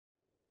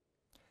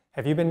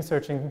Have you been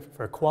searching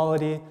for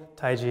quality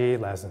Tai Chi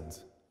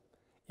lessons?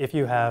 If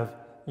you have,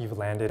 you've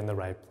landed in the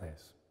right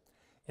place.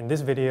 In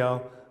this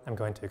video, I'm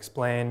going to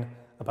explain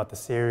about the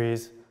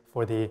series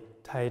for the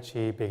Tai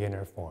Chi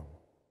beginner form.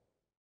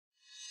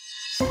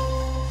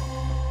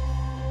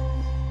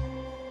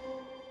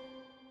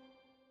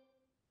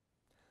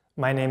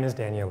 My name is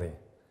Daniel Lee,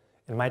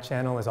 and my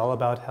channel is all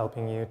about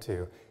helping you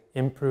to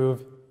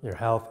improve your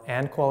health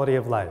and quality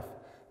of life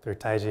through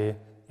Tai Chi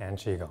and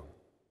Qigong.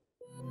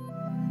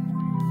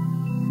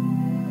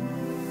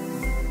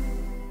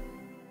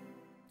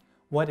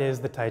 What is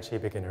the Tai Chi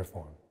beginner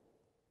form?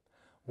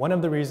 One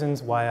of the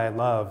reasons why I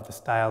love the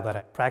style that I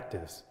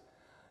practice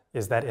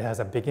is that it has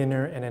a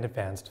beginner and an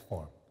advanced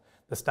form.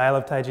 The style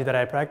of Tai Chi that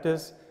I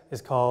practice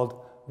is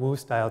called Wu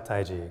style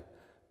Tai Chi,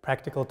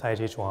 practical Tai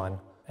Chi Chuan,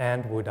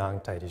 and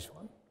Wudang Tai Chi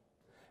Chuan.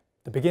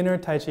 The beginner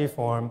Tai Chi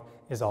form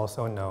is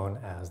also known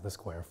as the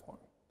square form.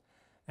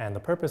 And the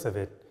purpose of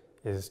it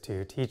is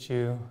to teach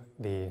you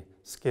the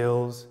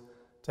skills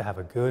to have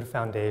a good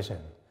foundation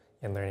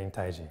in learning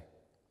Tai Chi.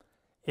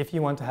 If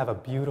you want to have a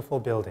beautiful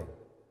building,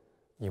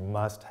 you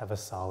must have a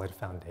solid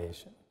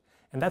foundation.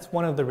 And that's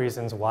one of the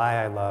reasons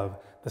why I love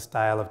the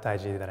style of Tai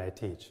Chi that I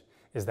teach,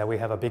 is that we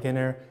have a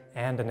beginner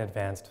and an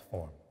advanced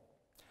form.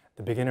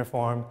 The beginner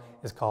form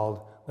is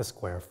called the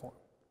square form.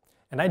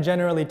 And I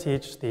generally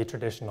teach the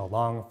traditional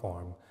long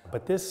form,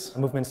 but this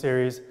movement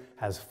series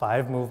has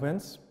 5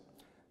 movements,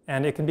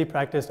 and it can be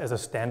practiced as a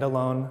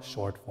standalone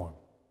short form.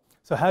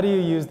 So how do you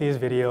use these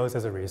videos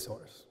as a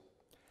resource?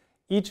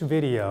 Each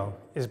video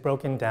is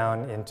broken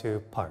down into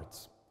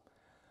parts.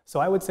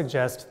 So I would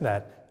suggest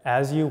that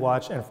as you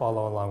watch and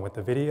follow along with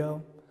the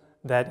video,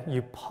 that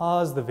you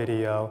pause the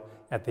video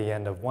at the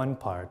end of one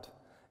part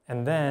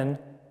and then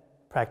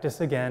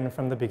practice again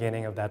from the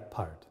beginning of that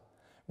part.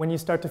 When you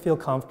start to feel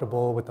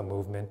comfortable with the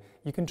movement,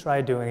 you can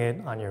try doing it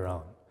on your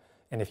own.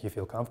 And if you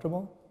feel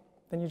comfortable,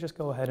 then you just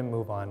go ahead and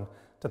move on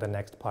to the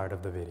next part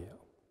of the video.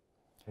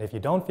 And if you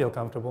don't feel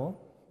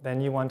comfortable, then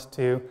you want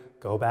to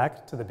go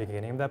back to the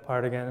beginning of that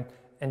part again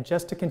and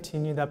just to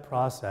continue that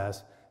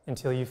process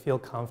until you feel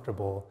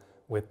comfortable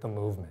with the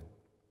movement.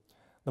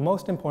 The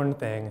most important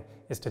thing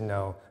is to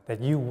know that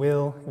you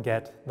will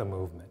get the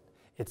movement.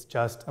 It's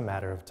just a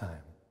matter of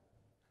time.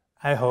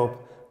 I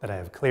hope that I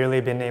have clearly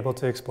been able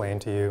to explain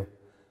to you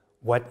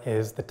what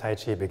is the Tai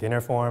Chi beginner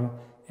form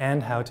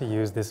and how to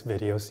use this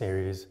video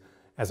series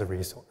as a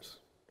resource.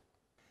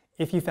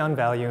 If you found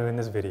value in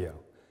this video,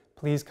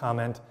 please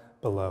comment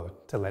below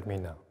to let me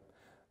know.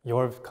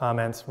 Your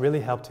comments really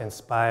help to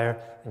inspire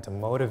and to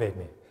motivate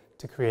me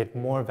to create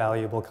more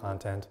valuable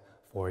content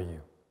for you.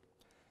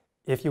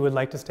 If you would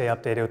like to stay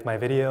updated with my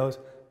videos,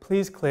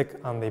 please click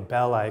on the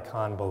bell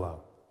icon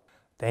below.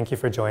 Thank you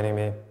for joining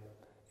me,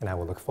 and I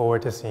will look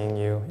forward to seeing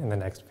you in the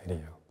next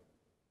video.